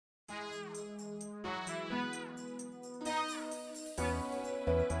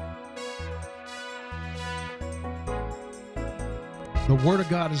The Word of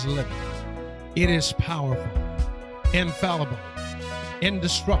God is living. It is powerful, infallible,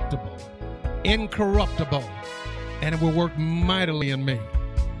 indestructible, incorruptible, and it will work mightily in me.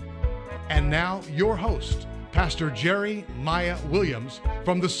 And now, your host, Pastor Jerry Maya Williams,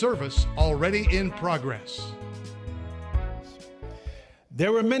 from the service already in progress.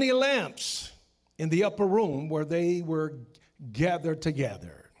 There were many lamps in the upper room where they were gathered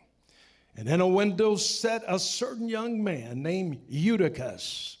together. And in a window sat a certain young man named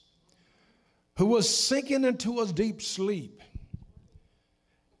Eutychus, who was sinking into a deep sleep.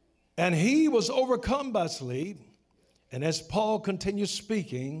 And he was overcome by sleep. And as Paul continued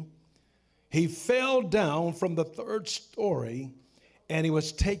speaking, he fell down from the third story and he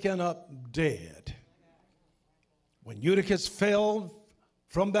was taken up dead. When Eutychus fell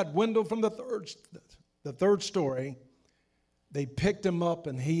from that window from the third story, they picked him up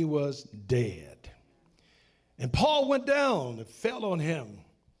and he was dead. And Paul went down and fell on him,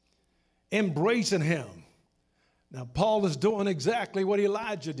 embracing him. Now, Paul is doing exactly what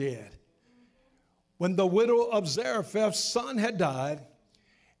Elijah did. When the widow of Zarephath's son had died,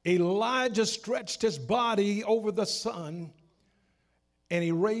 Elijah stretched his body over the son and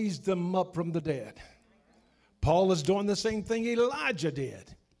he raised them up from the dead. Paul is doing the same thing Elijah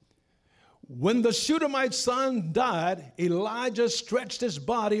did. When the Shunammite son died, Elijah stretched his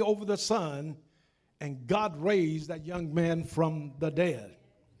body over the son, and God raised that young man from the dead.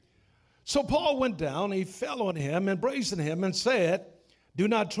 So Paul went down, he fell on him, embracing him, and said, "Do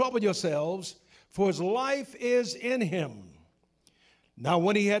not trouble yourselves, for his life is in him." Now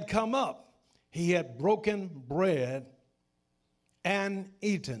when he had come up, he had broken bread and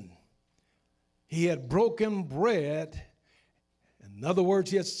eaten. He had broken bread. In other words,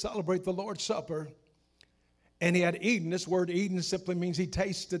 he had celebrated the Lord's Supper, and he had eaten. This word eaten simply means he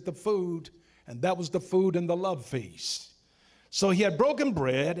tasted the food, and that was the food in the love feast. So he had broken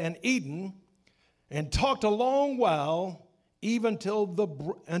bread and eaten and talked a long while, even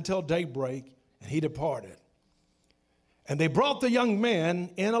until daybreak, and he departed. And they brought the young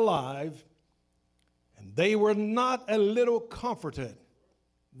man in alive, and they were not a little comforted.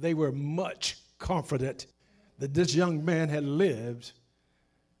 They were much comforted that this young man had lived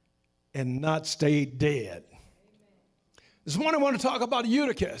and not stayed dead. This morning I want to talk about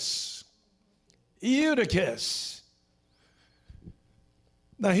Eutychus. Eutychus.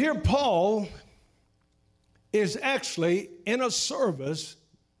 Now here Paul is actually in a service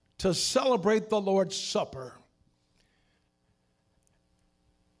to celebrate the Lord's Supper.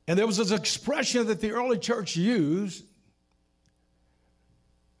 And there was this expression that the early church used.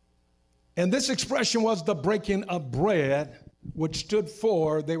 And this expression was the breaking of bread, which stood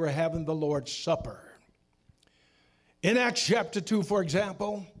for they were having the Lord's Supper. In Acts chapter 2, for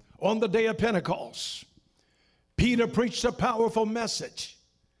example, on the day of Pentecost, Peter preached a powerful message.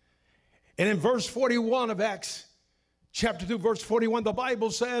 And in verse 41 of Acts chapter 2, verse 41, the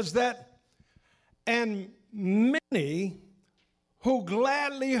Bible says that, "And many who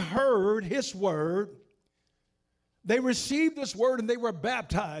gladly heard his word, they received this word and they were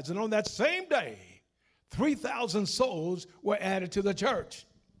baptized. And on that same day, 3,000 souls were added to the church."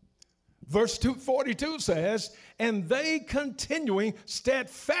 Verse 42 says, "And they continuing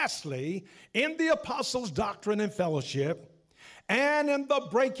steadfastly in the apostles' doctrine and fellowship, and in the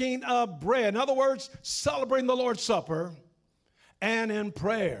breaking of bread." In other words, celebrating the Lord's Supper, and in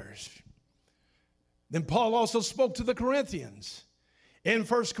prayers. Then Paul also spoke to the Corinthians in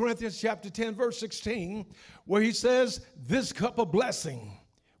 1 Corinthians chapter 10, verse 16, where he says, "This cup of blessing,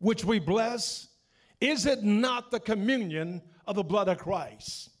 which we bless, is it not the communion of the blood of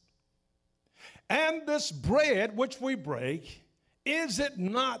Christ? And this bread which we break, is it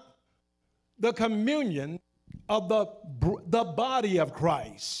not the communion of the body of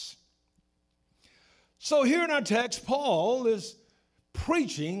Christ?" So here in our text, Paul is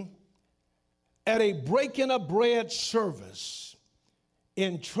preaching at a breaking of bread service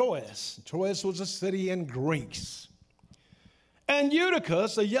in Troas. Troas was a city in Greece. And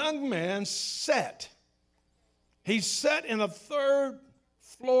Eutychus, a young man, sat. He sat in a third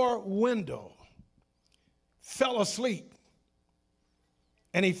floor window, fell asleep,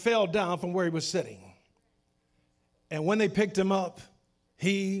 and he fell down from where he was sitting. And when they picked him up,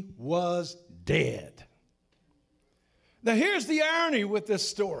 he was dead. Now here's the irony with this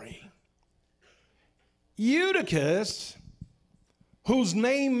story. Eutychus, whose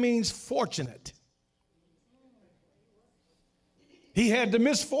name means fortunate, he had the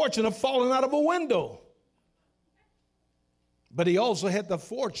misfortune of falling out of a window. But he also had the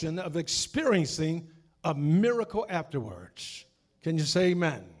fortune of experiencing a miracle afterwards. Can you say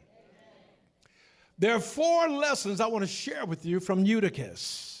amen? There are 4 lessons I want to share with you from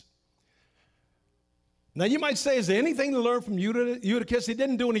Eutychus. Now, you might say, is there anything to learn from Eutychus? He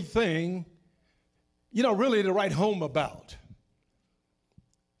didn't do anything, really to write home about.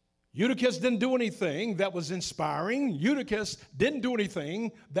 Eutychus didn't do anything that was inspiring. Eutychus didn't do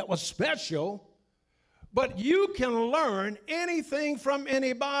anything that was special. But you can learn anything from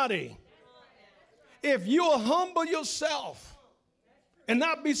anybody. If you'll humble yourself and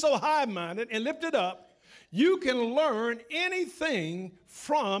not be so high-minded and lift it up, you can learn anything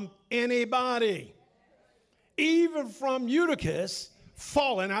from anybody. Even from Eutychus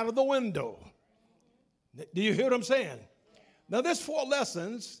falling out of the window. Do you hear what I'm saying? Now, there's 4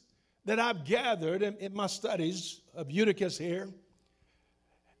 lessons that I've gathered in my studies of Eutychus here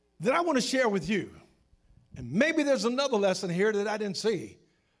that I want to share with you. And maybe there's another lesson here that I didn't see,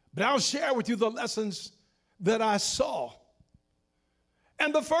 but I'll share with you the lessons that I saw.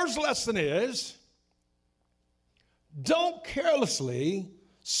 And the first lesson is, don't carelessly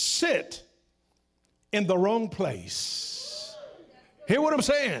sit in the wrong place. Hear what I'm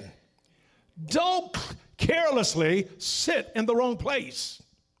saying? Don't carelessly sit in the wrong place.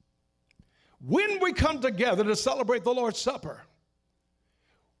 When we come together to celebrate the Lord's Supper,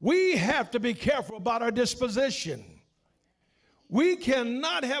 we have to be careful about our disposition. We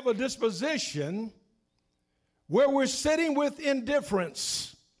cannot have a disposition where we're sitting with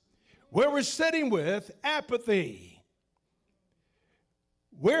indifference, where we're sitting with apathy,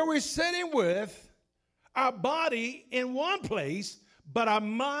 where we're sitting with our body in one place, but our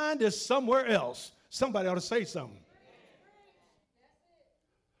mind is somewhere else. Somebody ought to say something.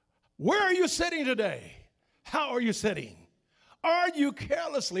 Where are you sitting today? How are you sitting? Are you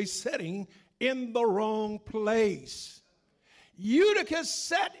carelessly sitting in the wrong place? Eutychus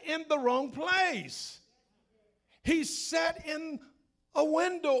sat in the wrong place. He sat in a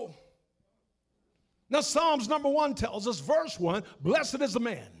window. Now, Psalms number 1 tells us, verse 1, blessed is the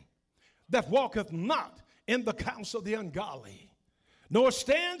man that walketh not in the counsel of the ungodly, nor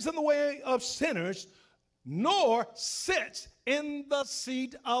stands in the way of sinners, nor sits in the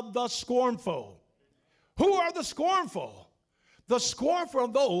seat of the scornful. Who are the scornful? The scornful are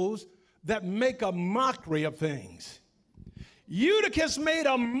those that make a mockery of things. Eutychus made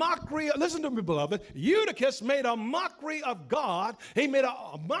a mockery, listen to me, beloved. Eutychus made a mockery of God. He made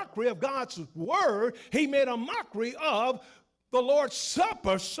a mockery of God's word. He made a mockery of the Lord's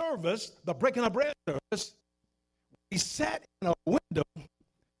Supper service, the breaking of bread service. He sat in a window and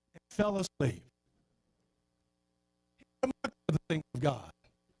fell asleep. He made a mockery of the things of God.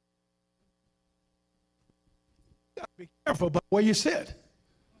 You got to be careful about where you sit.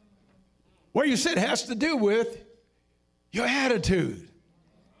 Where you sit has to do with your attitude.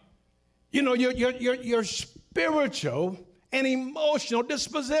 You know, your spiritual and emotional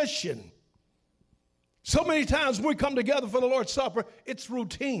disposition. So many times when we come together for the Lord's Supper, it's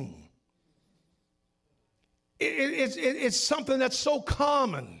routine. It's something that's so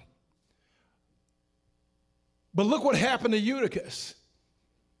common. But look what happened to Eutychus.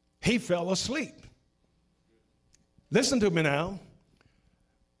 He fell asleep. Listen to me now.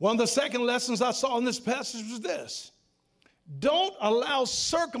 One of the second lessons I saw in this passage was this. Don't allow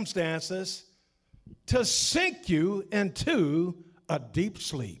circumstances to sink you into a deep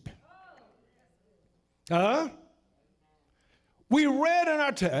sleep. We read in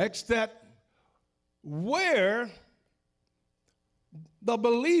our text that where the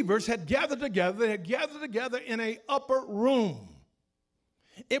believers had gathered together, they had gathered together in an upper room.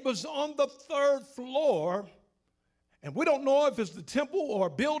 It was on the 3rd floor, and we don't know if it's the temple or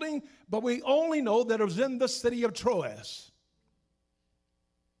a building, but we only know that it was in the city of Troas.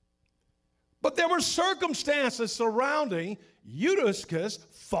 But there were circumstances surrounding Eutychus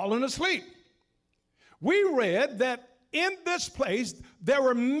falling asleep. We read that in this place there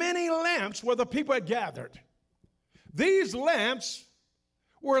were many lamps where the people had gathered. These lamps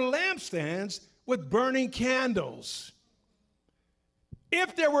were lampstands with burning candles.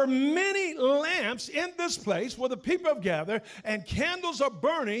 If there were many lamps in this place where the people have gathered and candles are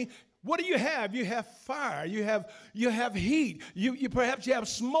burning, what do you have? You have fire, you have heat, you perhaps you have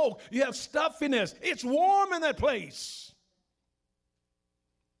smoke, you have stuffiness. It's warm in that place.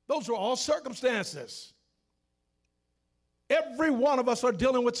 Those are all circumstances. Every one of us are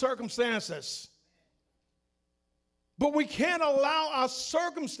dealing with circumstances. But we can't allow our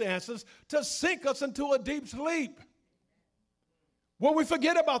circumstances to sink us into a deep sleep, where we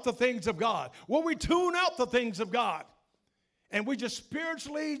forget about the things of God, where we tune out the things of God, and we just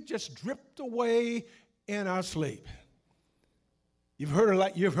spiritually just drift away in our sleep. You've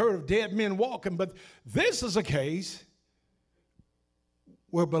heard of dead men walking, but this is a case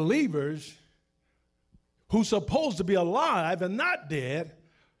where believers who's supposed to be alive and not dead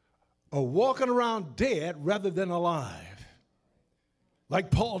are walking around dead rather than alive.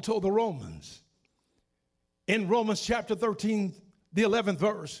 Like Paul told the Romans. In Romans chapter 13, the 11th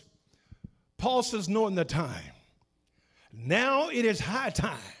verse, Paul says, knowing the time, now it is high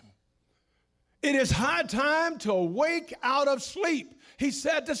time. It is high time to awake out of sleep. He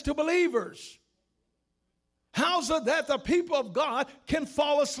said this to believers. How's it that the people of God can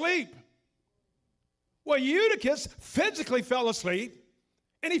fall asleep? Well, Eutychus physically fell asleep,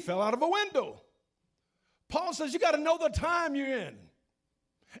 and he fell out of a window. Paul says, you got to know the time you're in.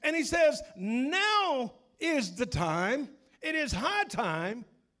 And he says, now is the time, it is high time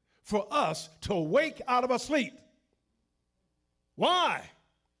for us to wake out of a sleep. Why?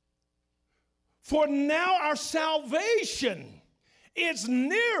 For now our salvation is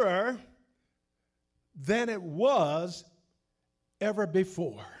nearer than it was ever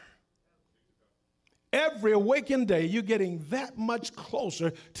before. Every awakened day, you're getting that much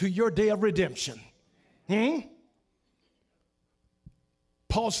closer to your day of redemption.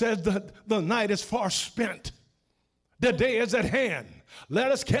 Paul says the night is far spent. The day is at hand.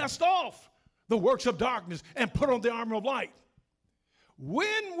 Let us cast off the works of darkness and put on the armor of light.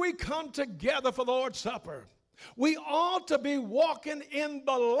 When we come together for the Lord's Supper, we ought to be walking in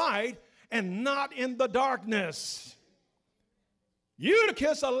the light and not in the darkness.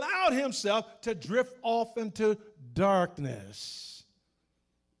 Eutychus allowed himself to drift off into darkness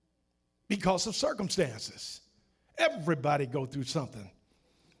because of circumstances. Everybody go through something.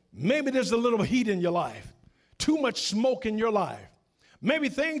 Maybe there's a little heat in your life, too much smoke in your life. Maybe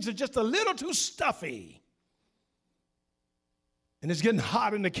things are just a little too stuffy, and it's getting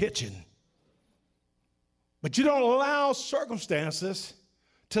hot in the kitchen. But you don't allow circumstances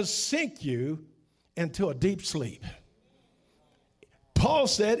to sink you into a deep sleep. Paul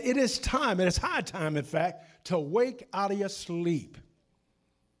said it is time, and it's high time, in fact, to wake out of your sleep.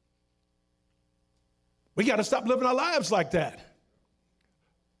 We got to stop living our lives like that,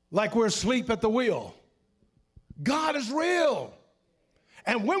 like we're asleep at the wheel. God is real.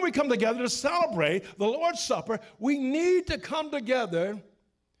 And when we come together to celebrate the Lord's Supper, we need to come together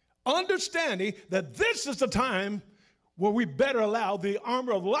understanding that this is the time where we better allow the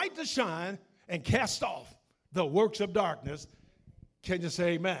armor of light to shine and cast off the works of darkness. Can you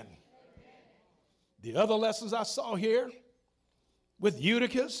say amen? Amen. The other lessons I saw here with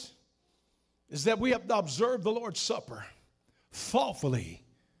Eutychus is that we have to observe the Lord's Supper thoughtfully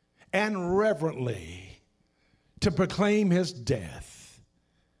and reverently to proclaim his death.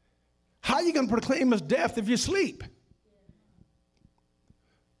 How are you going to proclaim his death if you sleep?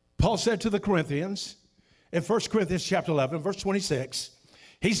 Paul said to the Corinthians in 1 Corinthians chapter 11, verse 26,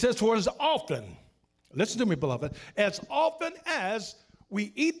 he says, for as often, listen to me, beloved, as often as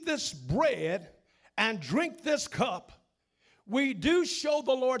we eat this bread and drink this cup, we do show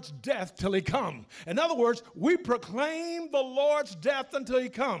the Lord's death till he come. In other words, we proclaim the Lord's death until he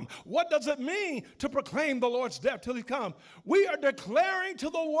come. What does it mean to proclaim the Lord's death till he come? We are declaring to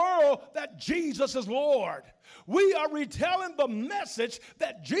the world that Jesus is Lord. We are retelling the message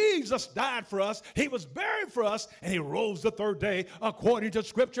that Jesus died for us, he was buried for us, and he rose the third day according to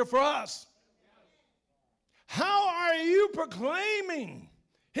Scripture for us. How are you proclaiming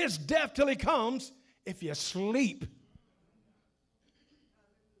his death till he comes if you sleep?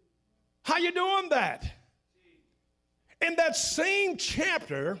 How you doing that? In that same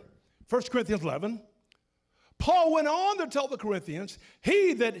chapter, 1 Corinthians 11, Paul went on to tell the Corinthians,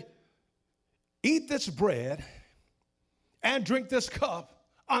 he that eat this bread and drink this cup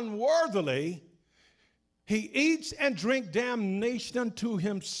unworthily, he eats and drink damnation unto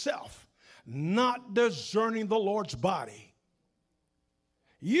himself, not discerning the Lord's body.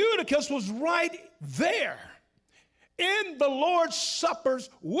 Eutychus was right there in the Lord's Supper's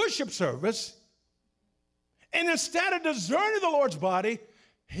worship service, and instead of discerning the Lord's body,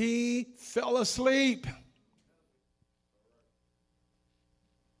 he fell asleep.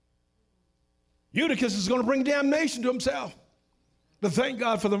 Eutychus is going to bring damnation to himself. But thank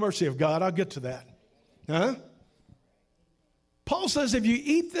God for the mercy of God. I'll get to that. Paul says if you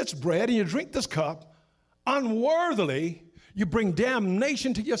eat this bread and you drink this cup unworthily, you bring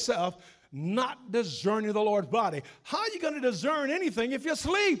damnation to yourself, not discerning the Lord's body. How are you going to discern anything if you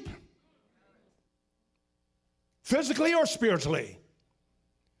sleep? Physically or spiritually?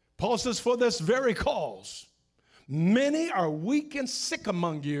 Paul says, for this very cause, many are weak and sick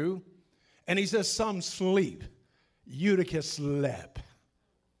among you. And he says, some sleep. Eutychus slept.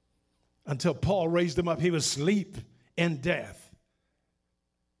 Until Paul raised him up, he was asleep in death.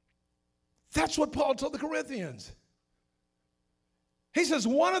 That's what Paul told the Corinthians. He says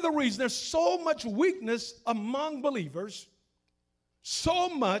one of the reasons there's so much weakness among believers, so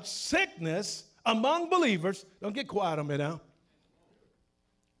much sickness among believers. Don't get quiet on me now.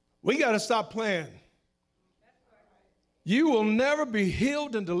 We got to stop playing. You will never be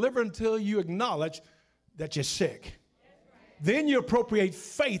healed and delivered until you acknowledge that you're sick. Then you appropriate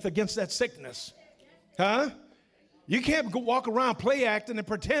faith against that sickness. Huh? You can't walk around play acting and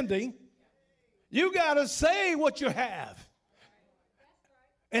pretending. You got to say what you have.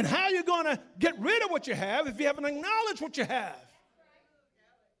 And how are you going to get rid of what you have if you haven't acknowledged what you have?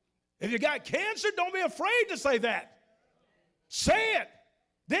 If you got cancer, don't be afraid to say that. Say it.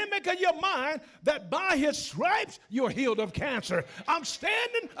 Then make up your mind that by his stripes you're healed of cancer. I'm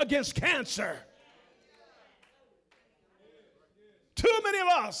standing against cancer. Too many of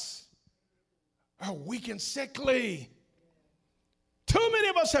us are weak and sickly. Too many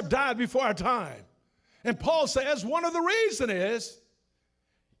of us have died before our time. And Paul says one of the reasons is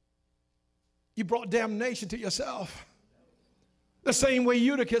you brought damnation to yourself. The same way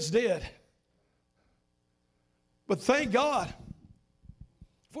Eutychus did. But thank God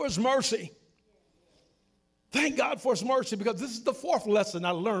for his mercy. Thank God for his mercy, because this is the fourth lesson I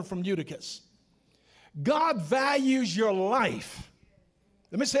learned from Eutychus. God values your life.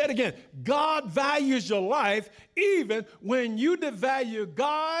 Let me say it again. God values your life even when you devalue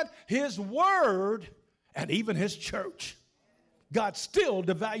God, his word, and even his church. God still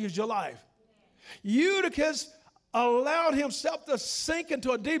devalues your life. Eutychus allowed himself to sink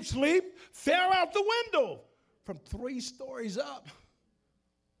into a deep sleep, fell out the window from 3 stories up.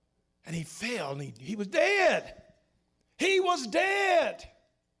 And he fell, and he was dead. He was dead.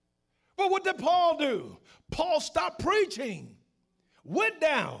 But what did Paul do? Paul stopped preaching, went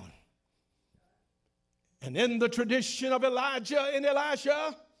down. And in the tradition of Elijah and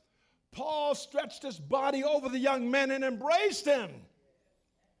Elisha, Paul stretched his body over the young man and embraced him.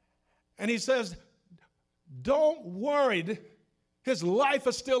 And he says, don't worry, his life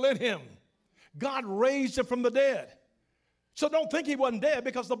is still in him. God raised him from the dead. So don't think he wasn't dead,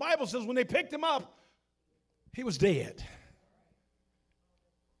 because the Bible says when they picked him up, he was dead.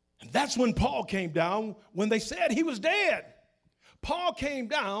 And that's when Paul came down, when they said he was dead. Paul came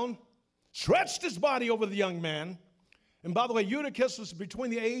down, stretched his body over the young man. And by the way, Eutychus was between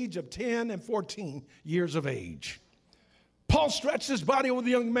the age of 10 and 14 years of age. Paul stretched his body over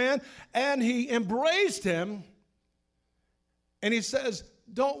the young man, and he embraced him. And he says,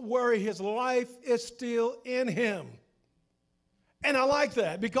 don't worry, his life is still in him. And I like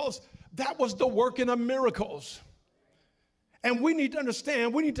that, because that was the working of miracles. And we need to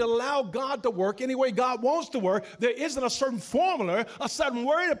understand, we need to allow God to work any way God wants to work. There isn't a certain formula, a certain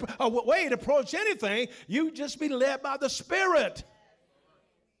way to approach anything. You just be led by the Spirit.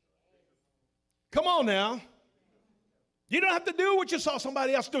 Come on now. You don't have to do what you saw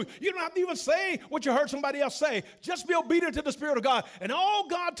somebody else do. You don't have to even say what you heard somebody else say. Just be obedient to the Spirit of God. And all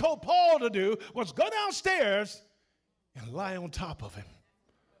God told Paul to do was go downstairs and lie on top of him.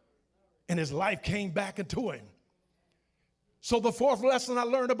 And his life came back into him. So the fourth lesson I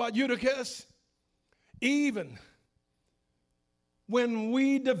learned about Eutychus, even when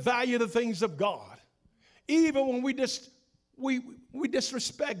we devalue the things of God, even when we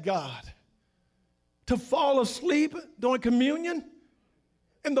disrespect God, to fall asleep during communion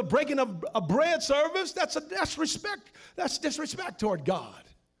and the breaking of a bread service, that's disrespect toward God.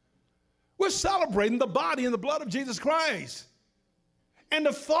 We're celebrating the body and the blood of Jesus Christ. And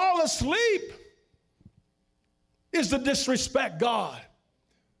to fall asleep is to disrespect God.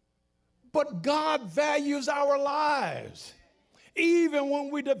 But God values our lives. Even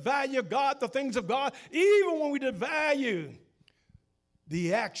when we devalue God, the things of God, even when we devalue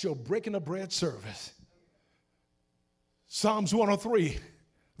the actual breaking of bread service. Psalms 103,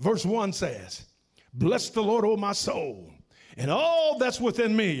 verse 1 says, bless the Lord, O my soul, and all that's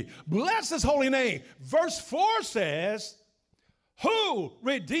within me. Bless his holy name. Verse 4 says, who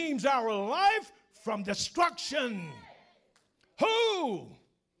redeems our life from destruction? Who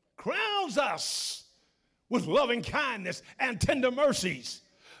crowns us with loving kindness and tender mercies?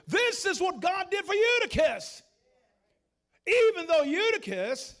 This is what God did for Eutychus. Even though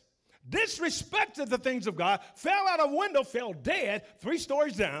Eutychus disrespected the things of God, fell out of a window, fell dead 3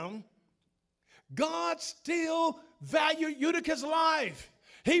 stories down, God still valued Eutychus' life.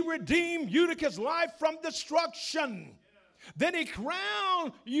 He redeemed Eutychus' life from destruction. Then he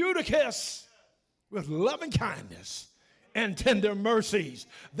crowned Eutychus with loving kindness and tender mercies.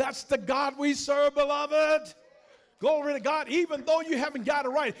 That's the God we serve, beloved. Glory to God. Even though you haven't got it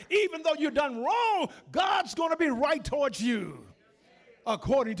right, even though you've done wrong, God's going to be right towards you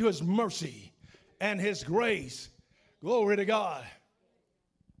according to his mercy and his grace. Glory to God.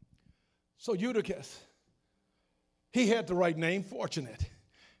 So Eutychus, he had the right name, fortunate.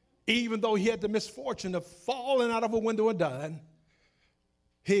 Even though he had the misfortune of falling out of a window and dying,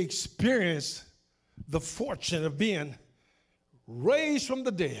 he experienced the fortune of being raised from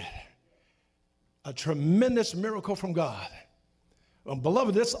the dead. A tremendous miracle from God.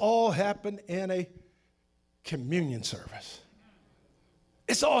 Beloved, this all happened in a communion service.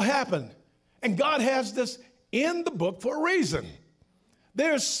 It's all happened. And God has this in the book for a reason.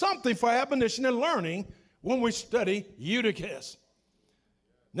 There's something for admonition and learning when we study Eutychus.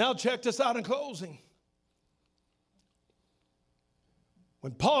 Now check this out in closing.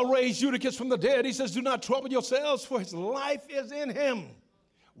 When Paul raised Eutychus from the dead, he says, do not trouble yourselves, for his life is in him.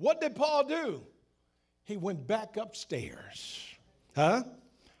 What did Paul do? He went back upstairs.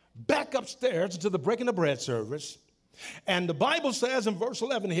 Back upstairs to the breaking of bread service. And the Bible says in verse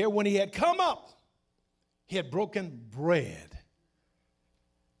 11 here, when he had come up, he had broken bread.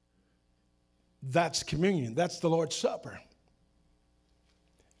 That's communion. That's the Lord's Supper.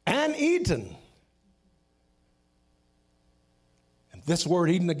 And eaten. And this word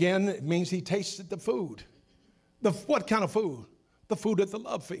eaten again, it means he tasted the food. What kind of food? The food at the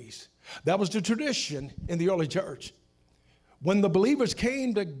love feast. That was the tradition in the early church. When the believers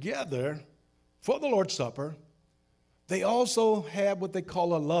came together for the Lord's Supper, they also had what they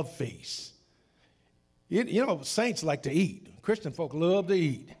call a love feast. You know, saints like to eat. Christian folk love to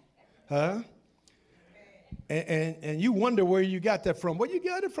eat. And you wonder where you got that from. Well, you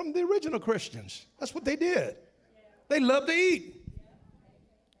got it from the original Christians. That's what they did. They loved to eat.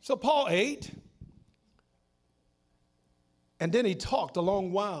 So Paul ate, and then he talked a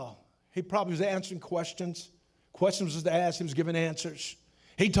long while. He probably was answering questions. Questions was asked, he was giving answers.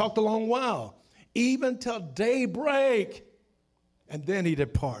 He talked a long while, even till daybreak, and then he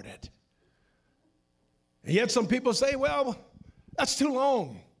departed. And yet some people say, well, that's too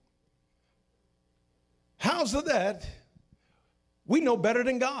long. How's it that we know better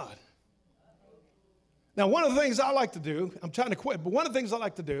than God? Now, one of the things I like to do, I'm trying to quit, but one of the things I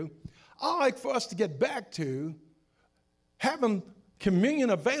like to do, I like for us to get back to having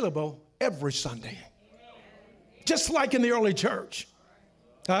communion available every Sunday. Just like in the early church.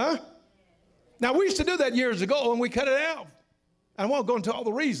 Now, we used to do that years ago, and we cut it out. I won't go into all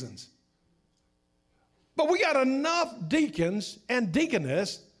the reasons. But we got enough deacons and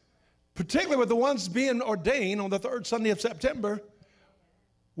deaconess, particularly with the ones being ordained on the third Sunday of September.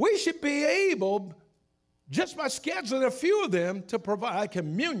 We should be able, just by scheduling a few of them, to provide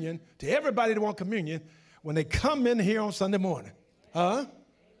communion to everybody that wants communion when they come in here on Sunday morning. Now,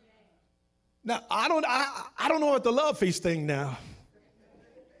 I don't know what the love feast thing now.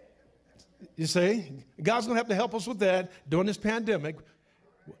 You see, God's going to have to help us with that during this pandemic.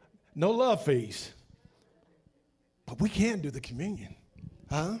 No love feast. But we can do the communion.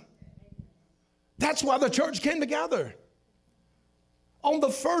 That's why the church came together. On the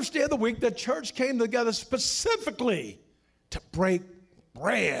first day of the week, the church came together specifically to break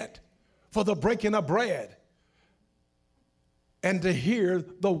bread, for the breaking of bread, and to hear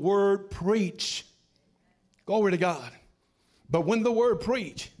the word preach. Glory to God. But when the word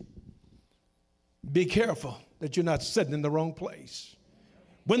preach, be careful that you're not sitting in the wrong place.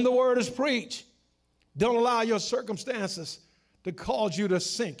 When the word is preached, don't allow your circumstances to cause you to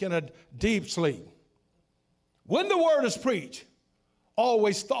sink in a deep sleep. When the word is preached,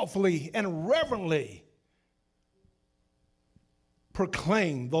 always thoughtfully and reverently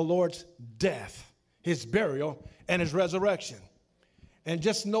proclaim the Lord's death, his burial, and his resurrection. And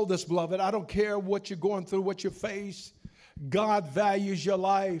just know this, beloved, I don't care what you're going through, what you face, God values your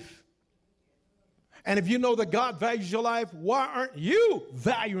life. And if you know that God values your life, why aren't you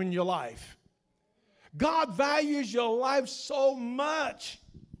valuing your life? God values your life so much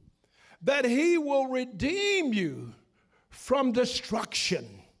that he will redeem you from destruction.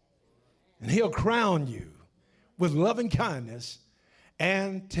 And he'll crown you with loving kindness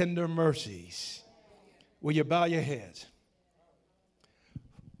and tender mercies. Will you bow your heads?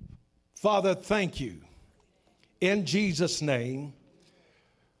 Father, thank you in Jesus' name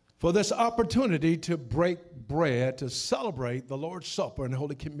for this opportunity to break bread, to celebrate the Lord's Supper and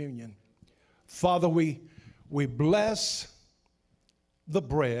Holy Communion. Father, we bless the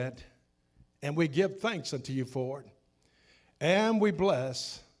bread and we give thanks unto you for it. And we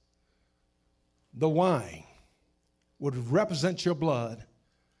bless the wine, which represents your blood.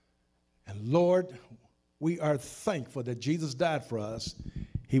 And Lord, we are thankful that Jesus died for us.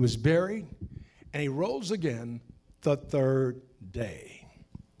 He was buried and he rose again the third day.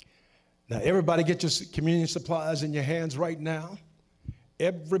 Now, everybody get your communion supplies in your hands right now.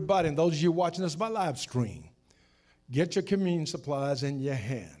 Everybody, and those of you watching this by live stream, get your communion supplies in your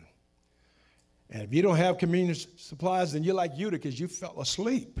hand. And if you don't have communion supplies, then you're like Eutychus, you fell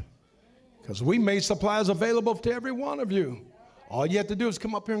asleep. Because we made supplies available to every one of you. All you have to do is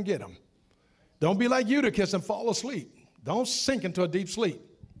come up here and get them. Don't be like Eutychus and fall asleep. Don't sink into a deep sleep.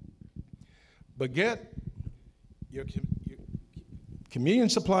 But get your communion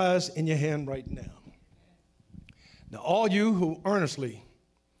supplies in your hand right now. Now, all you who earnestly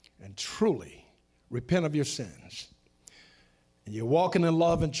and truly repent of your sins, and you're walking in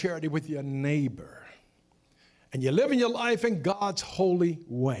love and charity with your neighbor, and you're living your life in God's holy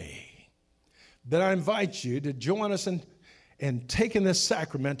way, then I invite you to join us in taking this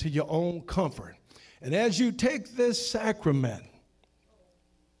sacrament to your own comfort. And as you take this sacrament,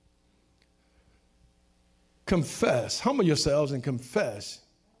 confess, humble yourselves and confess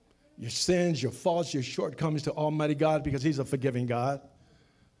your sins, your faults, your shortcomings to Almighty God, because He's a forgiving God,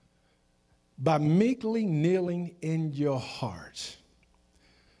 by meekly kneeling in your heart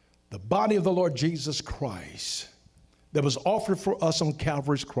the body of the Lord Jesus Christ that was offered for us on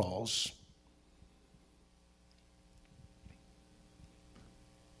Calvary's cross.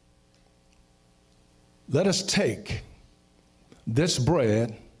 Let us take this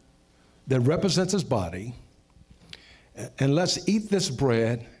bread that represents His body, and let's eat this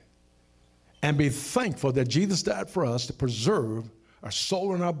bread and be thankful that Jesus died for us to preserve our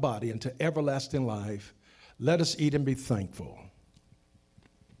soul and our body into everlasting life. Let us eat and be thankful.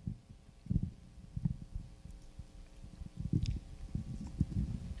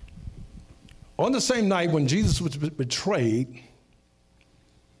 On the same night when Jesus was betrayed,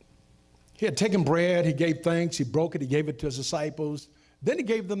 He had taken bread, He gave thanks, He broke it, He gave it to His disciples. Then He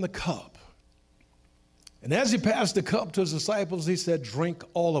gave them the cup. And as He passed the cup to His disciples, He said, "Drink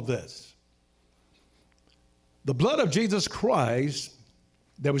all of this. The blood of Jesus Christ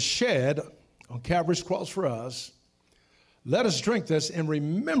that was shed on Calvary's cross for us, let us drink this in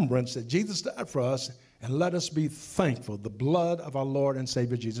remembrance that Jesus died for us, and let us be thankful, the blood of our Lord and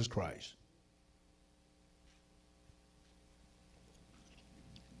Savior Jesus Christ."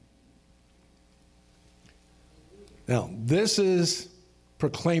 Now, this is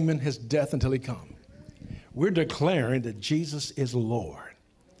proclaiming His death until He comes. We're declaring that Jesus is Lord.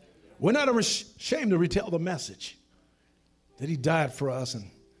 We're not ashamed to retell the message that He died for us, and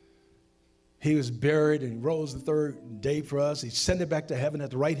He was buried, and He rose the third day for us. He sent it back to heaven at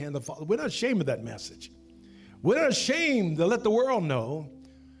the right hand of the Father. We're not ashamed of that message. We're not ashamed to let the world know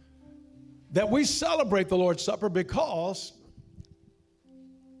that we celebrate the Lord's Supper because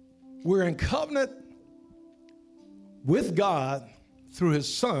we're in covenant with God through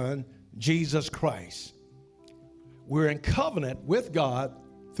His Son, Jesus Christ. We're in covenant with God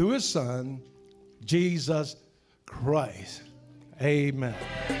through His Son, Jesus Christ. Amen.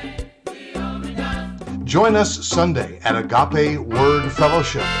 Join us Sunday at Agape Word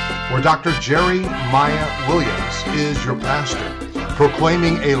Fellowship, where Dr. Jerry Maya Williams is your pastor,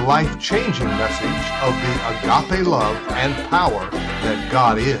 proclaiming a life-changing message of the agape love and power that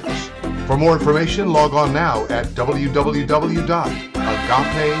God is. For more information, log on now at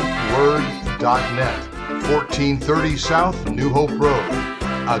www.agapeword.net, 1430 South New Hope Road.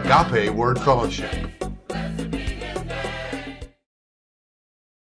 Agape Word Fellowship.